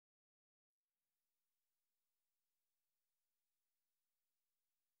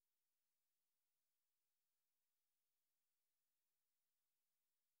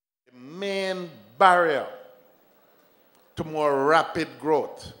main barrier to more rapid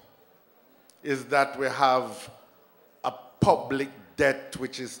growth is that we have a public debt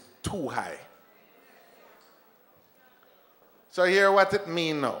which is too high. So here what it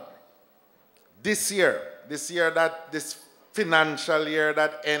means now. This financial year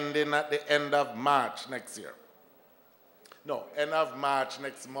that ending at the end of March next year. No, end of March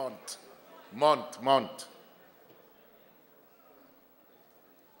next month. Month.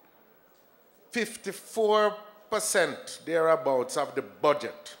 54% thereabouts of the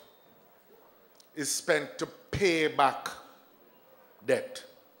budget is spent to pay back debt.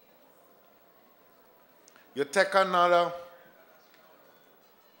 You take another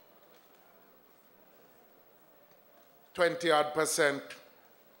 20-odd%,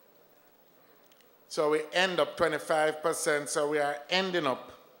 so we end up 25%, so we are ending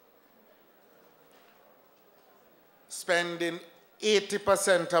up spending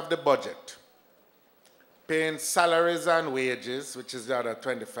 80% of the budget paying salaries and wages, which is the other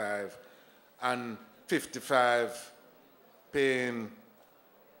 25, and 55 paying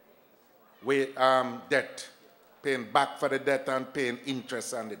debt, paying back for the debt and paying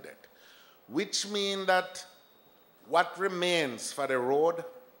interest on the debt. Which means that what remains for the road,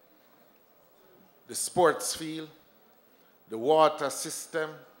 the sports field, the water system,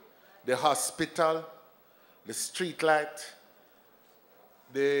 the hospital, the street light,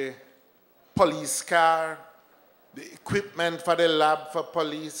 the police car, the equipment for the lab for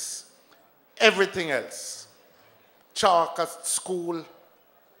police, everything else, chalk at school,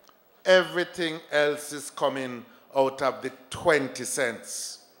 everything else is coming out of the 20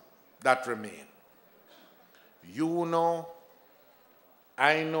 cents that remain. You know,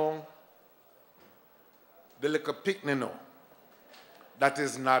 I know, the little picnic know, that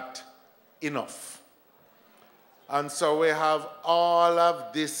is not enough. And so we have all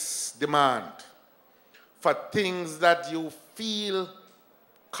of this demand for things that you feel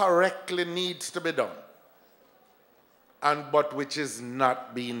correctly needs to be done, but which is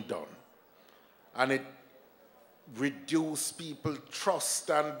not being done. And it reduces people's trust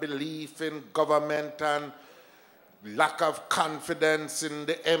and belief in government, and lack of confidence in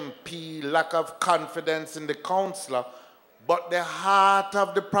the MP, lack of confidence in the councillor. But the heart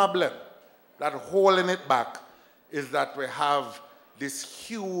of the problem, that holding it back, is that we have this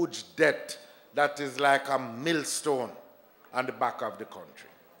huge debt that is like a millstone on the back of the country.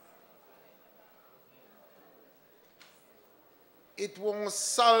 It won't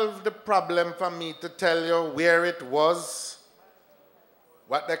solve the problem for me to tell you where it was,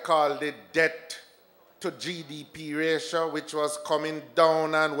 what they call the debt to GDP ratio, which was coming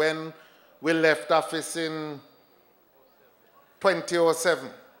down, and when we left office in 2007,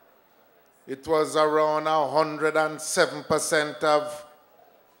 it was around 107% of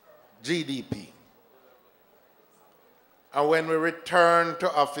GDP. And when we returned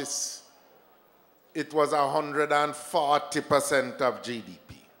to office, it was 140% of GDP.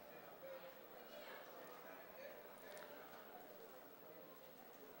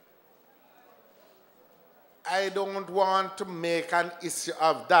 I don't want to make an issue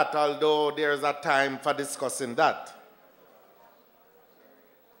of that, although there's a time for discussing that.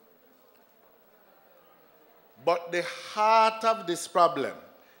 But the heart of this problem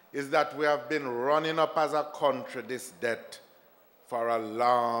is that we have been running up as a country this debt for a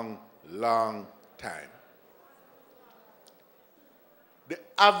long, long time. The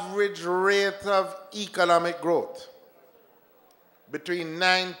average rate of economic growth between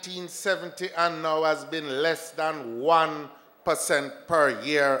 1970 and now has been less than 1% per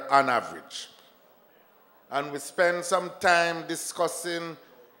year on average. And we spend some time discussing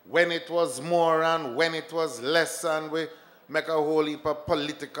when it was more and when it was less, and we make a whole heap of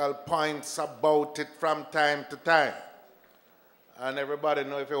political points about it from time to time. And everybody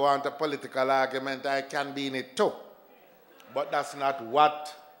knows if you want a political argument, I can be in it too. But that's not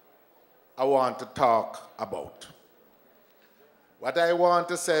what I want to talk about. What I want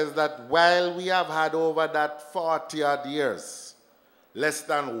to say is that while we have had over that 40-odd years, less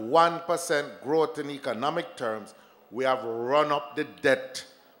than 1% growth in economic terms, we have run up the debt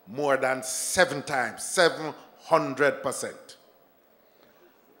more than 7 times, 700%.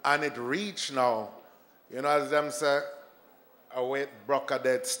 And it reached now, you know, as them say, await broker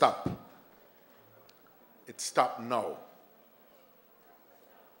dead stop. It stopped now.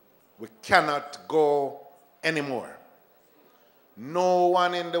 We cannot go anymore. No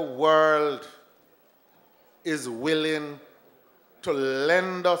one in the world is willing to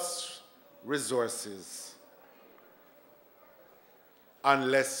lend us resources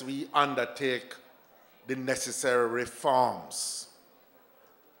unless we undertake the necessary reforms.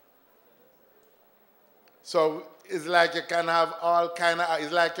 So it's like you can have all kind of,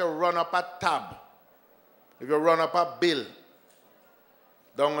 it's like you run up a tab. If you run up a bill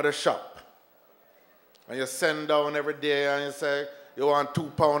down at the shop, and you send down every day and you say, you want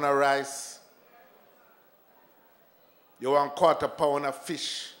 2 pounds of rice, you want 1/4 pound of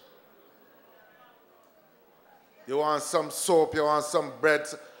fish, you want some soap, you want some bread,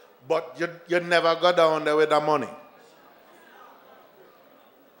 but you never go down there with the money.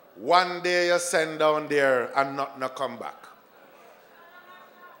 One day you send down there and nothing come back.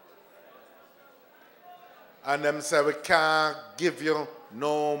 And them say, we can't give you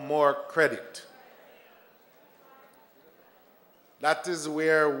no more credit. That is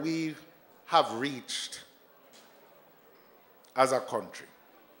where we have reached as a country.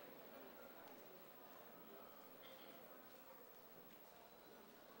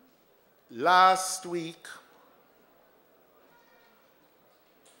 Last week,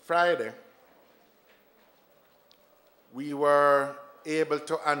 Friday, we were able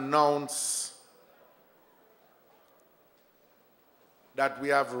to announce that we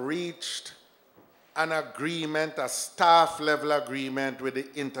have reached an agreement, a staff-level agreement with the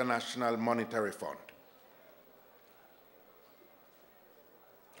International Monetary Fund.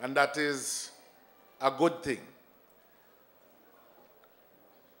 And that is a good thing.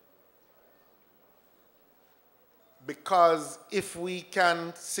 Because if we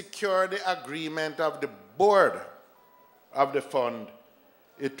can secure the agreement of the board of the fund,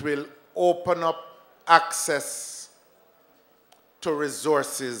 it will open up access to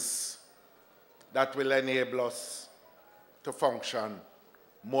resources that will enable us to function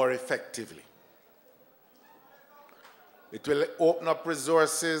more effectively. It will open up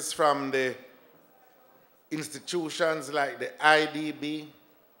resources from the institutions like the IDB.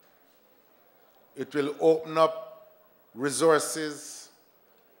 It will open up resources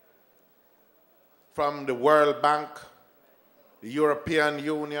from the World Bank, the European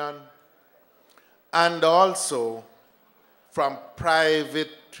Union, and also from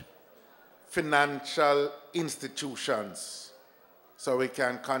private financial institutions, so we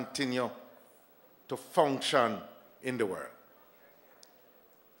can continue to function in the world.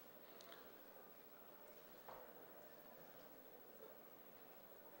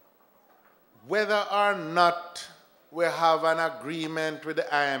 Whether or not we have an agreement with the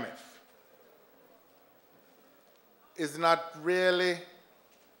IMF is not really,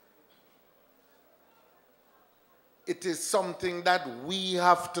 it is something that we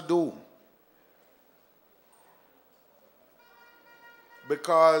have to do.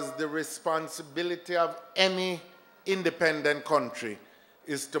 Because the responsibility of any independent country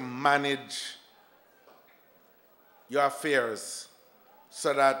is to manage your affairs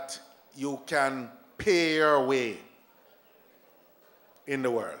so that you can pay your way in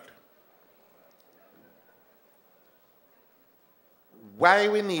the world. Why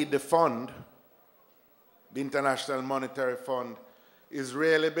we need the fund, the International Monetary Fund, is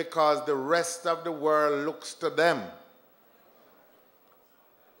really because the rest of the world looks to them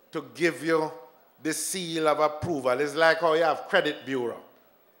to give you the seal of approval. It's like how you have credit bureau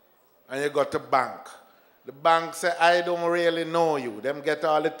and you go to bank. The bank say, I don't really know you. Them get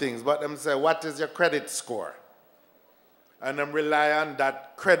all the things, but them say, what is your credit score? And them rely on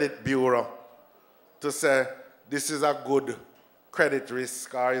that credit bureau to say, this is a good credit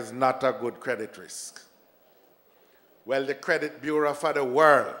risk or is not a good credit risk. Well, the credit bureau for the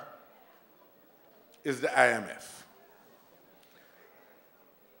world is the IMF.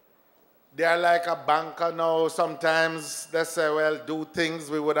 They are like a banker now. Sometimes they say, well, do things,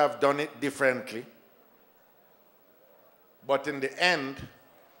 we would have done it differently. But in the end,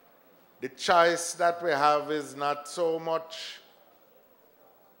 the choice that we have is not so much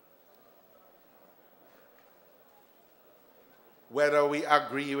whether we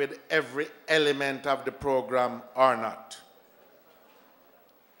agree with every element of the program or not.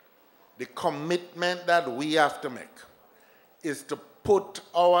 The commitment that we have to make is to put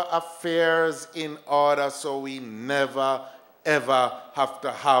our affairs in order so we never, ever have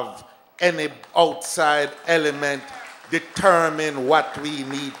to have any outside element determine what we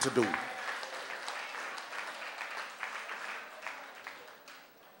need to do.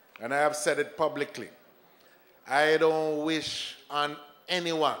 And I have said it publicly. I don't wish on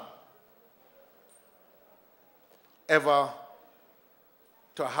anyone ever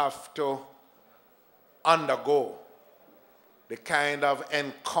to have to undergo the kind of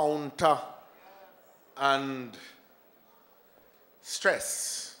encounter and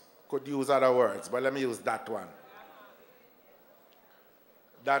stress, could use other words, but let me use that one,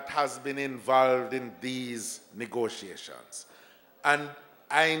 that has been involved in these negotiations. And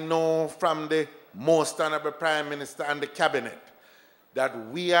I know from the Most Honorable Prime Minister and the Cabinet, that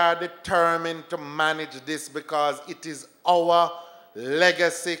we are determined to manage this because it is our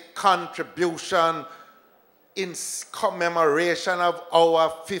legacy contribution in commemoration of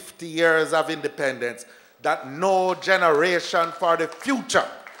our 50 years of independence, that no generation for the future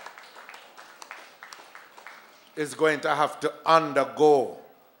is going to have to undergo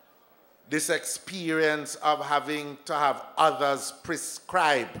this experience of having to have others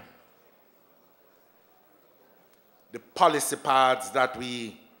prescribe the policy paths that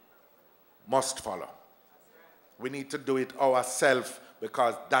we must follow. We need to do it ourselves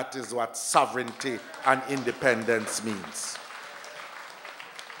because that is what sovereignty and independence means.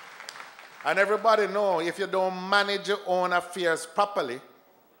 And everybody knows if you don't manage your own affairs properly,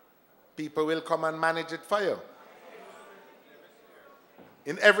 people will come and manage it for you.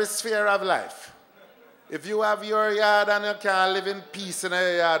 In every sphere of life. If you have your yard and you can't live in peace in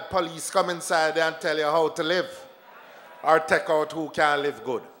your yard, police come inside there and tell you how to live or take out who can't live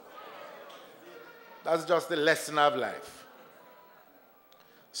good. That's just the lesson of life.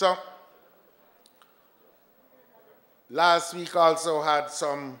 So, last week also had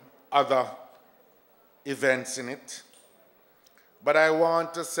some other events in it. But I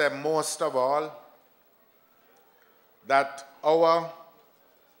want to say most of all that our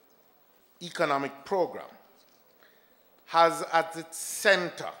economic program has at its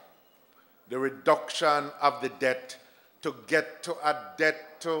center the reduction of the debt to get to a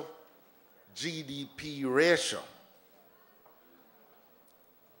debt to GDP ratio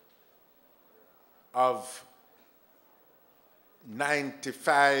of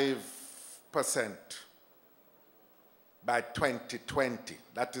 95% by 2020.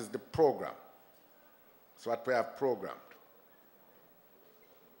 That is the program. That's what we have programmed.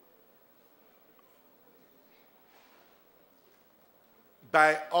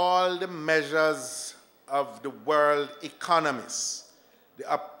 By all the measures of the world economists,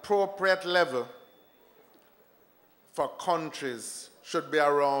 the appropriate level for countries should be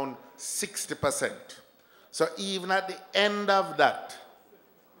around 60%. So even at the end of that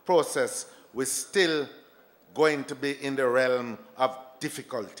process, we're still going to be in the realm of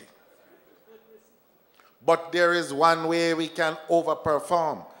difficulty. But there is one way we can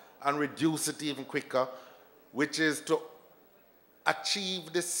overperform and reduce it even quicker, which is to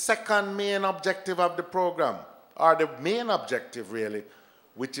achieve the second main objective of the program, or the main objective really,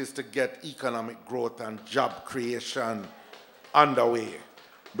 which is to get economic growth and job creation underway.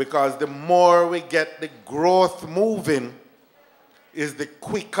 Because the more we get the growth moving, is the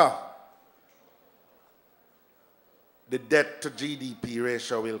quicker the debt to GDP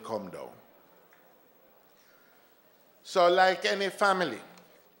ratio will come down. So like any family,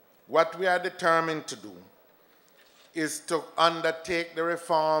 what we are determined to do is to undertake the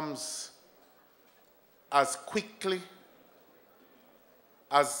reforms as quickly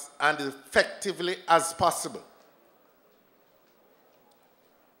and effectively as possible.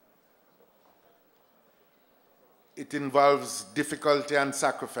 It involves difficulty and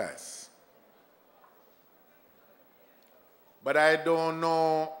sacrifice. But I don't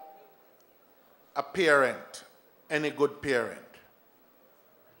know a parent, any good parent,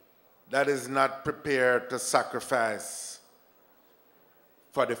 that is not prepared to sacrifice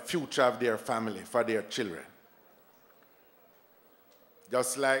for the future of their family, for their children.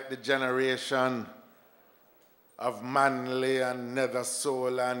 Just like the generation of Manley and Nether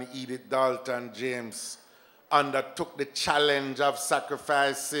Soul and Edith Dalton James undertook the challenge of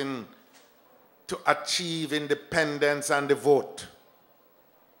sacrificing to achieve independence and the vote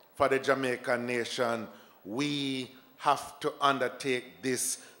for the Jamaican nation, we have to undertake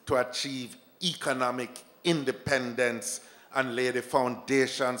this to achieve economic independence and lay the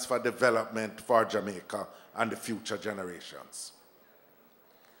foundations for development for Jamaica and the future generations.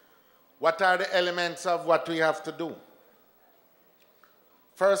 What are the elements of what we have to do?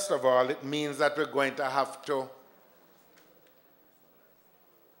 First of all, it means that we're going to have to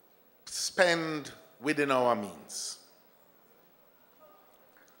spend within our means.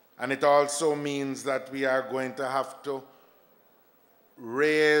 And it also means that we are going to have to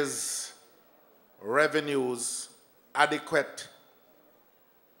raise revenues adequate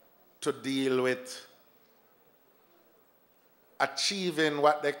to deal with achieving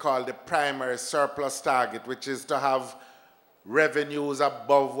what they call the primary surplus target, which is to have revenues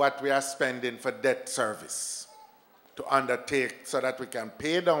above what we are spending for debt service to undertake so that we can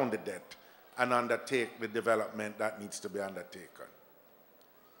pay down the debt and undertake the development that needs to be undertaken.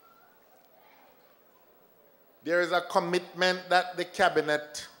 There is a commitment that the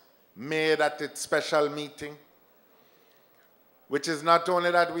Cabinet made at its special meeting, which is not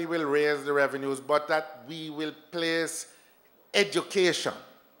only that we will raise the revenues, but that we will place education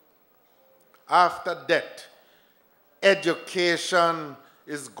after debt. Education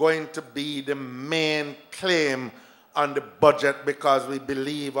is going to be the main claim on the budget because we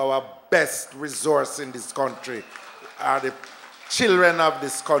believe our best resource in this country are the children of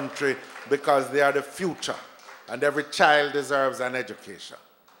this country because they are the future, and every child deserves an education.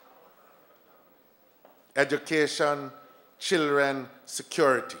 Education, children,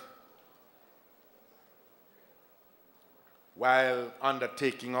 security, while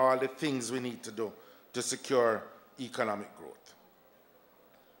undertaking all the things we need to do to secure economic growth.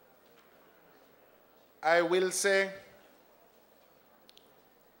 I will say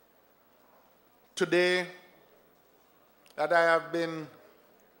today that I have been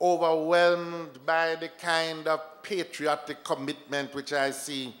overwhelmed by the kind of patriotic commitment which I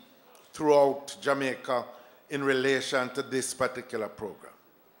see throughout Jamaica in relation to this particular program.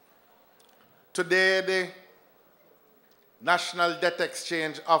 Today, the National Debt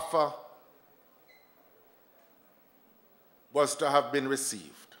Exchange offer was to have been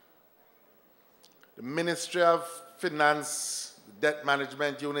received. The Ministry of Finance, Debt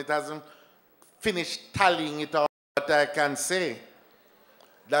Management Unit hasn't finished tallying it out, but I can say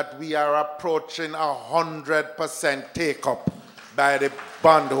that we are approaching 100% take-up by the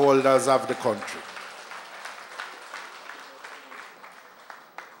bondholders of the country.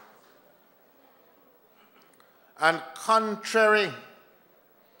 And contrary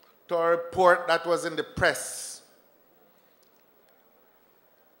to a report that was in the press,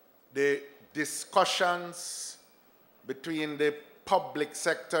 the discussions between the public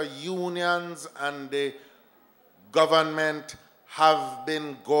sector unions and the government have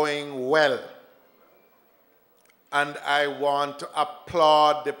been going well. And I want to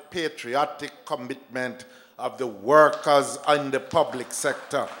applaud the patriotic commitment of the workers in the public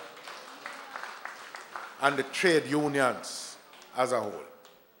sector and the trade unions as a whole.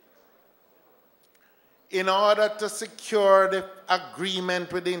 In order to secure the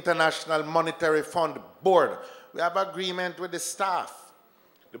agreement with the International Monetary Fund Board, we have agreement with the staff.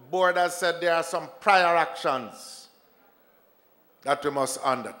 The board has said there are some prior actions that we must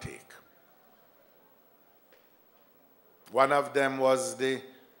undertake. One of them was to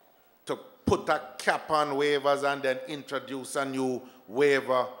put a cap on waivers and then introduce a new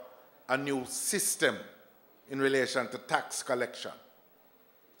waiver, a new system in relation to tax collection.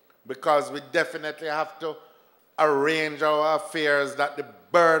 Because we definitely have to arrange our affairs that the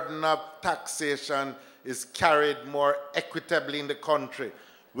burden of taxation is carried more equitably in the country.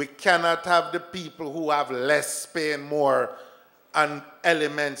 We cannot have the people who have less paying more and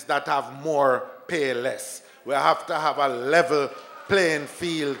elements that have more pay less. We have to have a level playing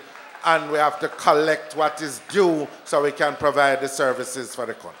field, and we have to collect what is due so we can provide the services for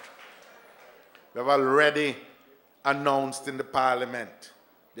the country. We have already announced in the Parliament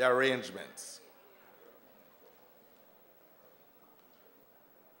the arrangements.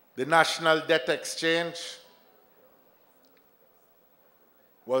 The National Debt Exchange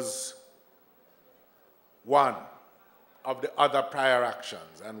was one of the other prior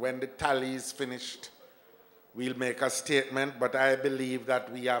actions, and when the tally is finished, we'll make a statement, but I believe that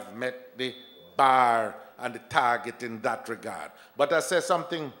we have met the bar and the target in that regard. But I say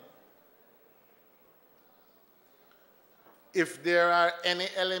something. If there are any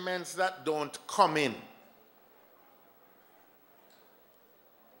elements that don't come in,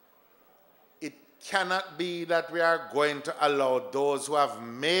 it cannot be that we are going to allow those who have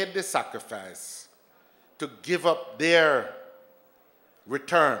made the sacrifice to give up their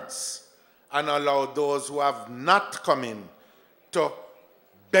returns and allow those who have not come in to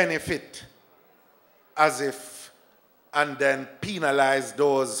benefit as if, and then penalize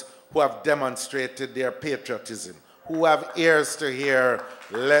those who have demonstrated their patriotism. Who have ears to hear,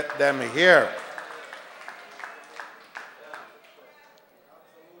 let them hear.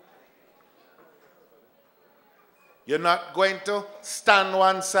 You're not going to stand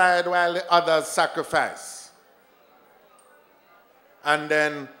one side while the others sacrifice and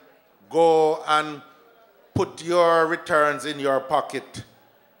then go and put your returns in your pocket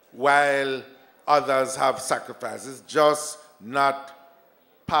while others have sacrificed. It's just not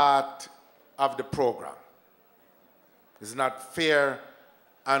part of the program. It's not fair,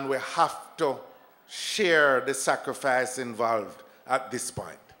 and we have to share the sacrifice involved at this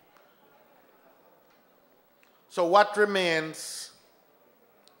point. So what remains?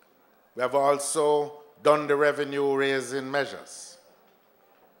 We have also done the revenue raising measures.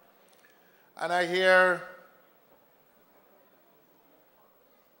 And I hear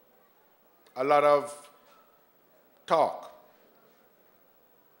a lot of talk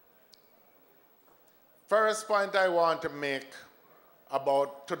First point I want to make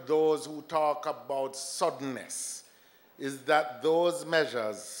about to those who talk about suddenness is that those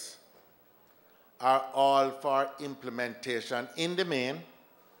measures are all for implementation in the main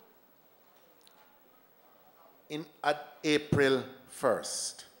at April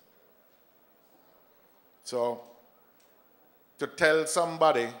 1st. So to tell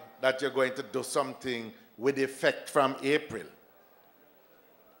somebody that you're going to do something with effect from April,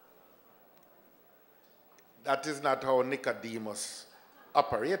 that is not how Nicodemus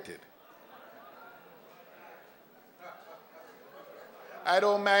operated. I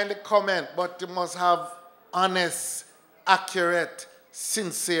don't mind the comment, but you must have honest, accurate,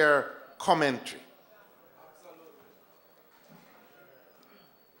 sincere commentary.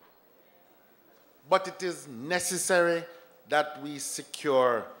 But it is necessary that we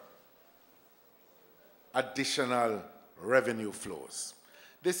secure additional revenue flows.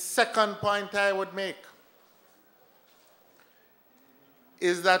 The second point I would make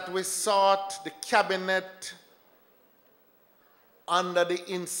is that we sought the cabinet under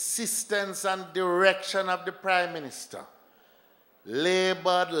the insistence and direction of the Prime Minister,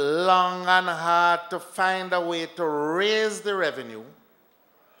 labored long and hard to find a way to raise the revenue,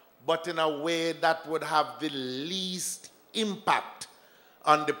 but in a way that would have the least impact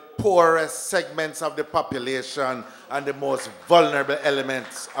on the poorest segments of the population and the most vulnerable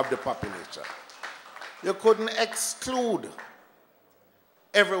elements of the population. You couldn't exclude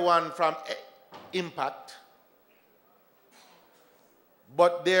everyone from impact,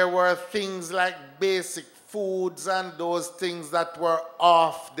 but there were things like basic foods and those things that were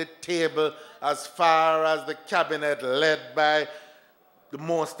off the table as far as the cabinet led by the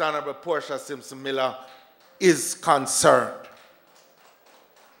Most Honorable Portia Simpson Miller is concerned.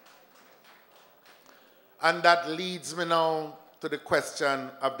 And that leads me now to the question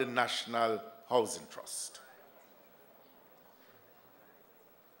of the National Housing Trust.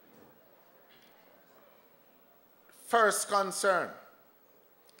 First concern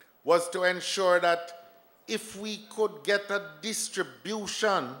was to ensure that if we could get a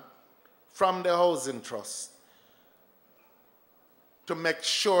distribution from the Housing Trust, to make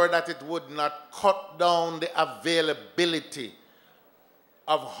sure that it would not cut down the availability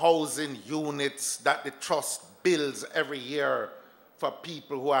of housing units that the trust builds every year for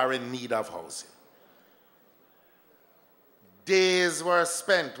people who are in need of housing. Days were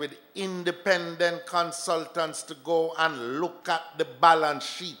spent with independent consultants to go and look at the balance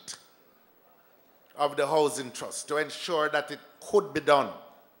sheet of the Housing Trust to ensure that it could be done.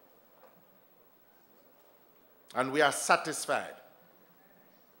 And we are satisfied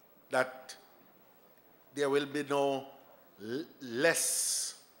that there will be no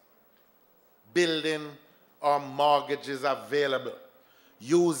less building or mortgages available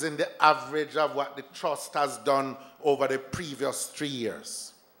using the average of what the trust has done over the previous 3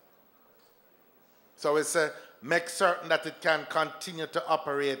 years. So we say, make certain that it can continue to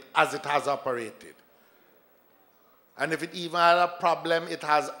operate as it has operated. And if it even had a problem, it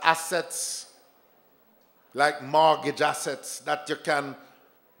has assets like mortgage assets that you can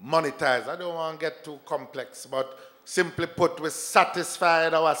monetize. I don't want to get too complex, but simply put, we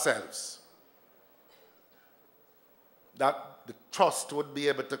satisfied ourselves that the trust would be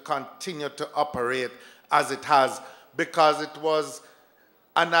able to continue to operate as it has, because it was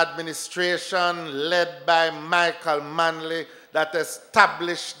an administration led by Michael Manley that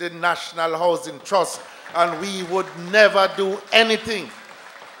established the National Housing Trust, and we would never do anything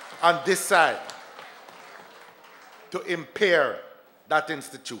on this side to impair that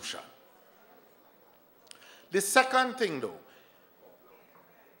institution. The second thing, though,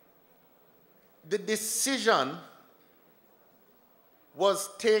 the decision was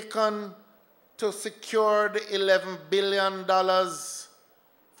taken to secure the $11 billion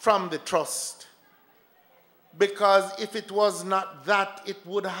from the trust, because if it was not that, it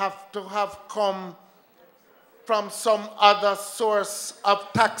would have to have come from some other source of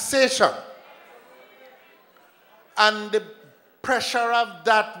taxation. And the pressure of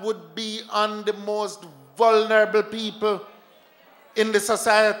that would be on the most vulnerable people in the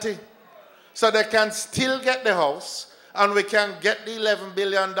society, so they can still get the house and we can get the $11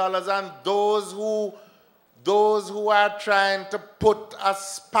 billion, and those who are trying to put a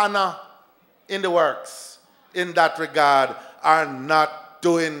spanner in the works in that regard are not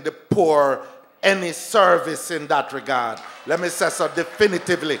doing the poor any service in that regard. Let me say so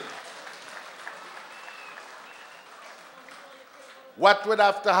definitively. What would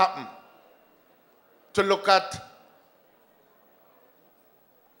have to happen to look at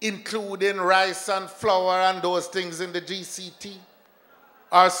including rice and flour and those things in the GCT,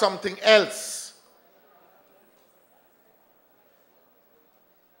 or something else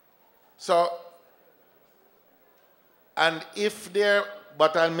So, and if there,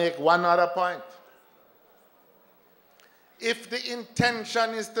 but I'll make one other point. If the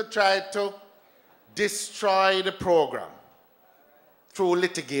intention is to try to destroy the program through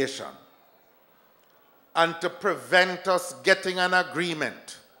litigation and to prevent us getting an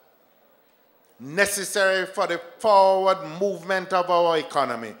agreement necessary for the forward movement of our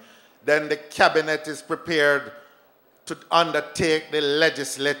economy, then the cabinet is prepared to undertake the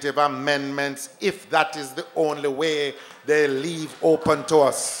legislative amendments if that is the only way they leave open to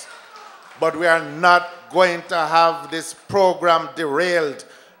us. But we are not going to have this program derailed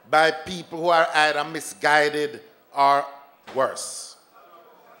by people who are either misguided or worse.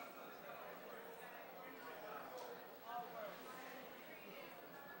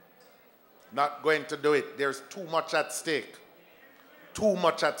 Not going to do it. There's too much at stake. Too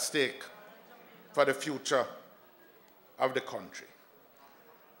much at stake for the future of the country.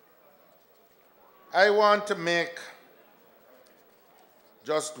 I want to make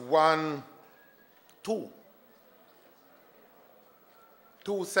just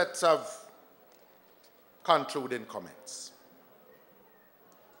two sets of concluding comments.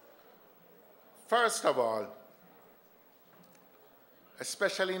 First of all,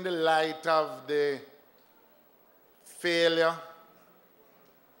 especially in the light of the failure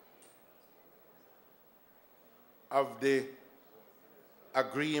of the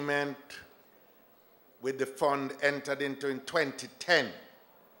agreement with the fund entered into in 2010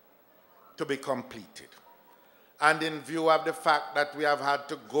 to be completed. And in view of the fact that we have had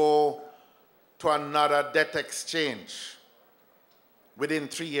to go to another debt exchange within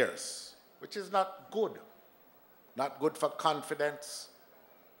 3 years, which is not good. Not good for confidence.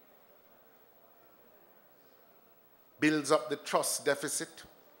 Builds up the trust deficit.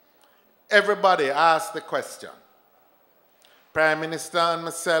 Everybody asked the question. Prime Minister and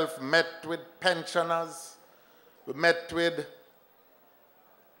myself met with pensioners. We met with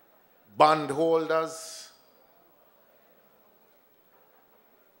bondholders.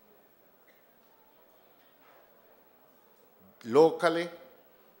 Locally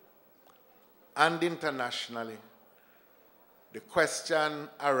and internationally, the question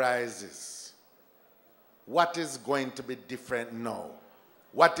arises, what is going to be different now?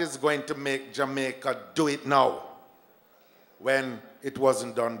 What is going to make Jamaica do it now when it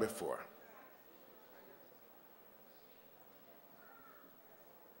wasn't done before?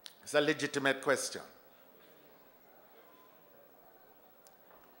 It's a legitimate question.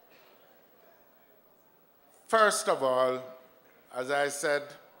 First of all, as I said,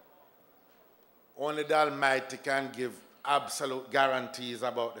 only the Almighty can give absolute guarantees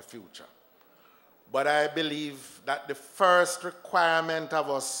about the future. But I believe that the first requirement of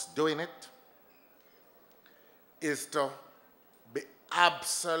us doing it is to be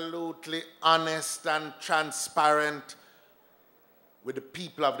absolutely honest and transparent with the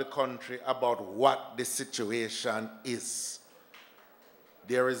people of the country about what the situation is.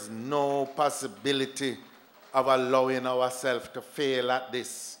 There is no possibility of allowing ourselves to fail at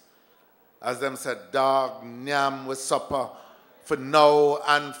this. As them said, dog, nyam with supper for now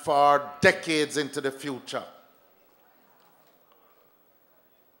and for decades into the future.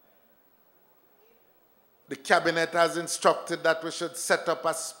 The cabinet has instructed that we should set up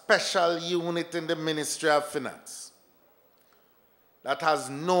a special unit in the Ministry of Finance that has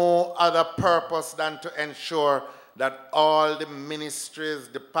no other purpose than to ensure that all the ministries,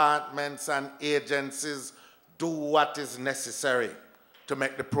 departments, and agencies do what is necessary to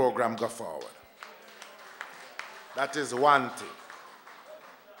make the program go forward. That is one thing.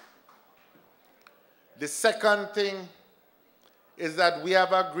 The second thing is that we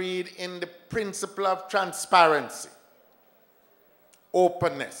have agreed in the principle of transparency,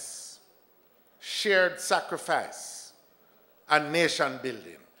 openness, shared sacrifice, and nation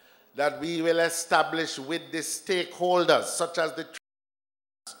building, that we will establish with the stakeholders, such as the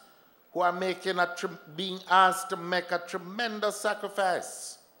who are being asked to make a tremendous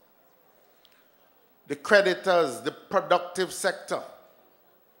sacrifice. The creditors, the productive sector,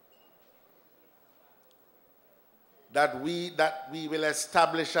 that we will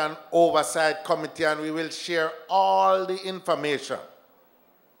establish an oversight committee and we will share all the information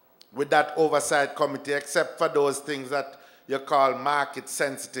with that oversight committee, except for those things that you call market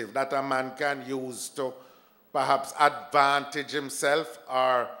sensitive, that a man can use to perhaps advantage himself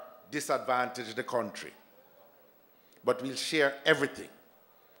or disadvantage the country. But we'll share everything,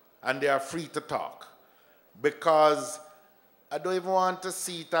 and they are free to talk, because I don't even want to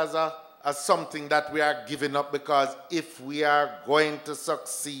see it as something that we are giving up, because if we are going to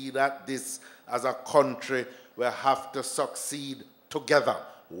succeed at this as a country, we have to succeed together.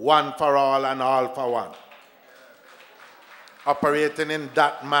 one for all and all for one. Operating in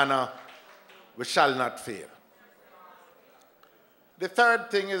that manner, we shall not fail. The third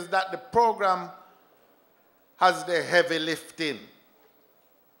thing is that the program has the heavy lifting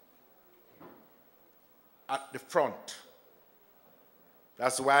at the front.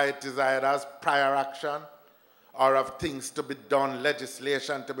 That's why it is either as prior action or of things to be done,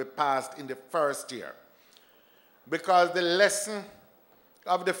 legislation to be passed in the first year. Because the lesson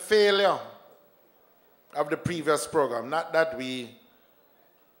of the failure of the previous program, not that we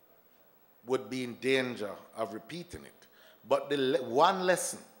would be in danger of repeating it, but the one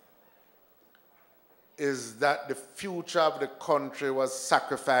lesson is that the future of the country was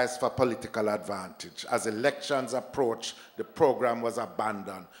sacrificed for political advantage. As elections approached, the program was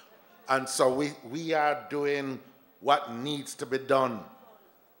abandoned. And so we are doing what needs to be done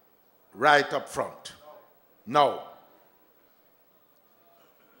right up front. Now.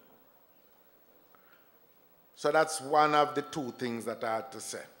 So that's one of the two things that I had to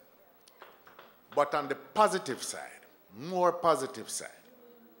say. But on the positive side, more positive side,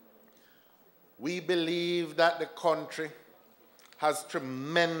 we believe that the country has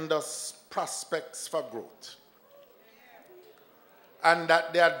tremendous prospects for growth, and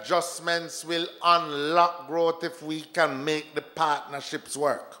that the adjustments will unlock growth if we can make the partnerships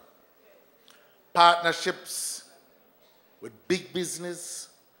work. Partnerships with big business,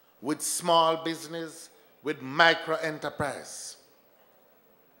 with small business, with micro enterprise.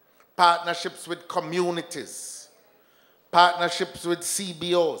 Partnerships with communities. Partnerships with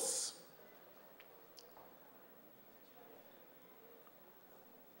CBOs.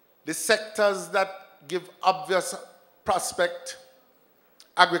 The sectors that give obvious prospect,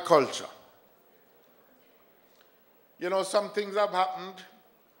 agriculture. You know, some things have happened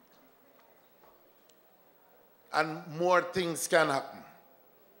and more things can happen.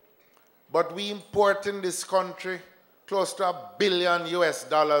 But we import in this country close to $1 billion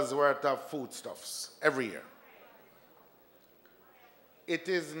worth of foodstuffs every year. It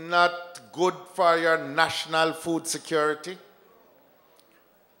is not good for your national food security.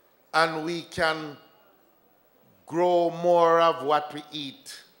 And we can grow more of what we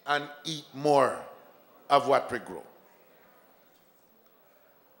eat and eat more of what we grow.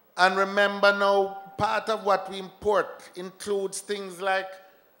 And remember now, part of what we import includes things like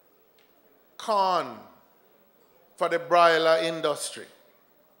corn for the broiler industry.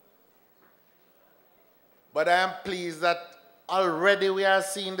 But I am pleased that already we are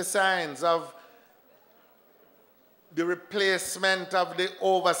seeing the signs of the replacement of the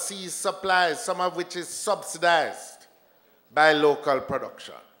overseas supplies, some of which is subsidized by local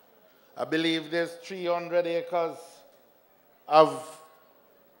production. I believe there's 300 acres of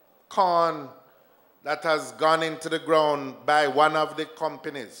corn that has gone into the ground by one of the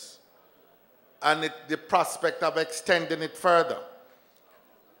companies, and the prospect of extending it further.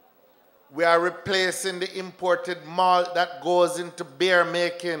 We are replacing the imported malt that goes into beer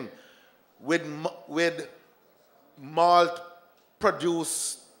making with malt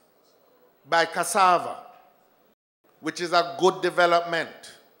produced by cassava, which is a good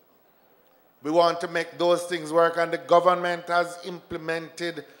development. We want to make those things work, and the government has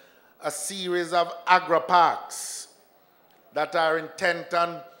implemented a series of agri-parks that are intent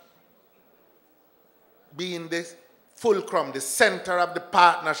on being the fulcrum, the center of the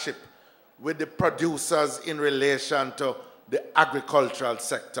partnership with the producers in relation to the agricultural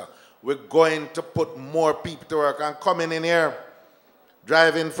sector. We're going to put more people to work. And coming in here,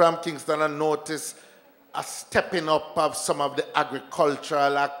 driving from Kingston, and notice a stepping up of some of the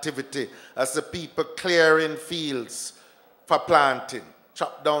agricultural activity as the people clearing fields for planting,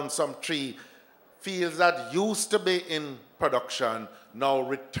 chop down some tree. Fields that used to be in production, now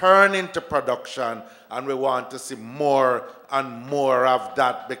returning to production, and we want to see more and more of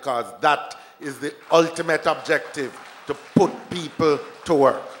that, because that is the ultimate objective, to put people to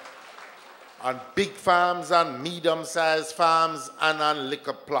work on big farms and medium-sized farms and on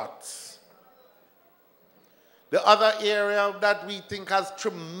liquor plots. The other area that we think has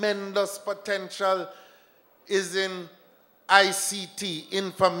tremendous potential is in ICT,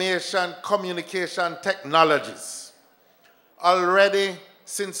 information communication technologies. Already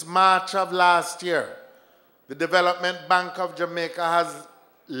since March of last year, the Development Bank of Jamaica has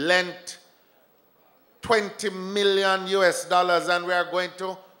lent $20 million, and we are going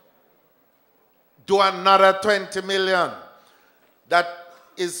to do another 20 million. That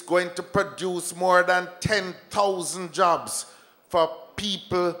is going to produce more than 10,000 jobs for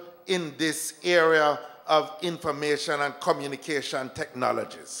people in this area of information and communication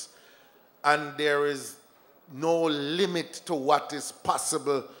technologies. And there is no limit to what is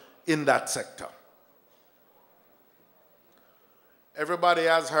possible in that sector. Everybody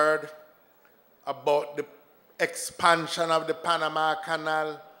has heard about the expansion of the Panama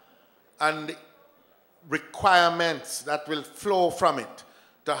Canal and the requirements that will flow from it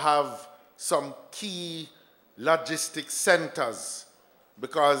to have some key logistics centers,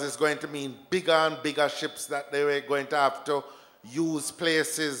 because it's going to mean bigger and bigger ships that they were going to have to use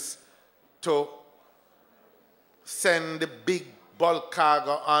places to send the big bulk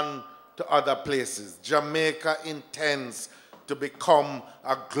cargo on to other places. Jamaica intends to become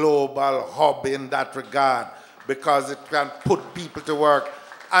a global hub in that regard, because it can put people to work,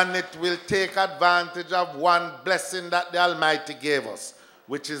 and it will take advantage of one blessing that the Almighty gave us,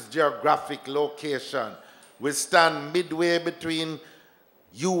 which is geographic location. We stand midway between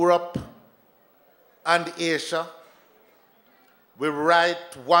Europe and Asia. We ride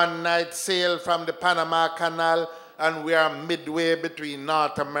one night sail from the Panama Canal, and we are midway between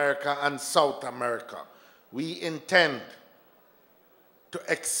North America and South America. We intend to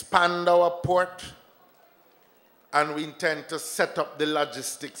expand our port, and we intend to set up the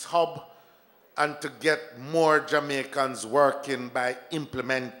logistics hub and to get more Jamaicans working by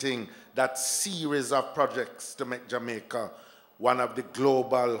implementing that series of projects to make Jamaica one of the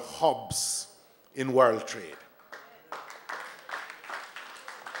global hubs in world trade.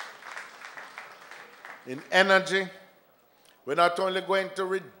 In energy, we're not only going to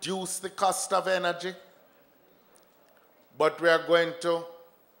reduce the cost of energy, but we are going to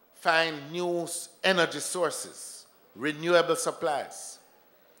find new energy sources, renewable supplies,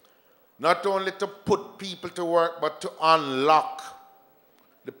 not only to put people to work, but to unlock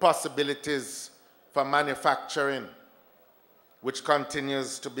the possibilities for manufacturing, which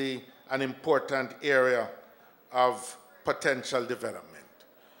continues to be an important area of potential development.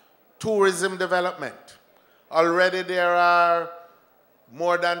 Tourism development. Already there are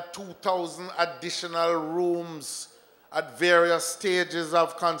more than 2,000 additional rooms at various stages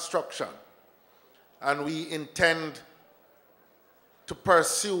of construction. And we intend to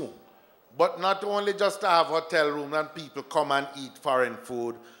pursue, but not only just to have hotel rooms and people come and eat foreign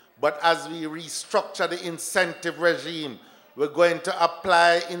food, but as we restructure the incentive regime, we're going to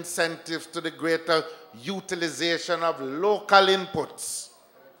apply incentives to the greater utilization of local inputs,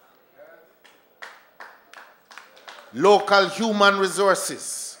 local human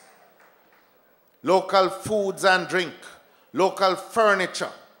resources, local foods and drink, local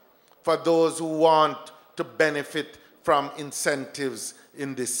furniture for those who want to benefit from incentives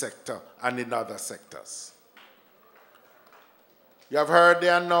in this sector and in other sectors. You have heard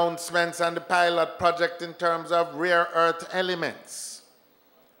the announcements and the pilot project in terms of rare earth elements.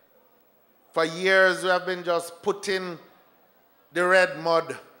 For years we have been just putting the red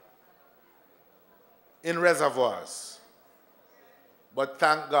mud in reservoirs. But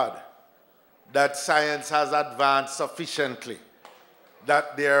thank God that science has advanced sufficiently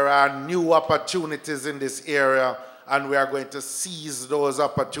that there are new opportunities in this area, and we are going to seize those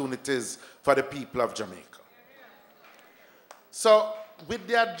opportunities for the people of Jamaica. So with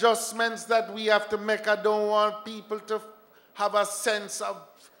the adjustments that we have to make, I don't want people to have a sense of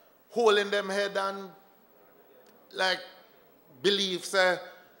holding them head and like believe the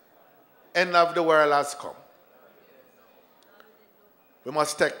end of the world has come. We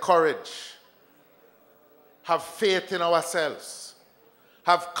must take courage, have faith in ourselves,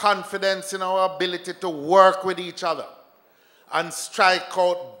 have confidence in our ability to work with each other and strike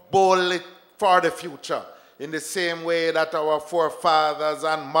out boldly for the future, in the same way that our forefathers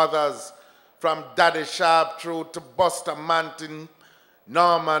and mothers, from Daddy Sharp through to Buster Manton,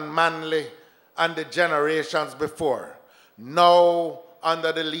 Norman Manley, and the generations before. Now,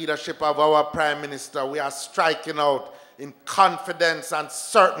 under the leadership of our Prime Minister, we are striking out in confidence and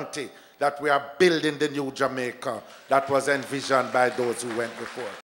certainty that we are building the new Jamaica that was envisioned by those who went before.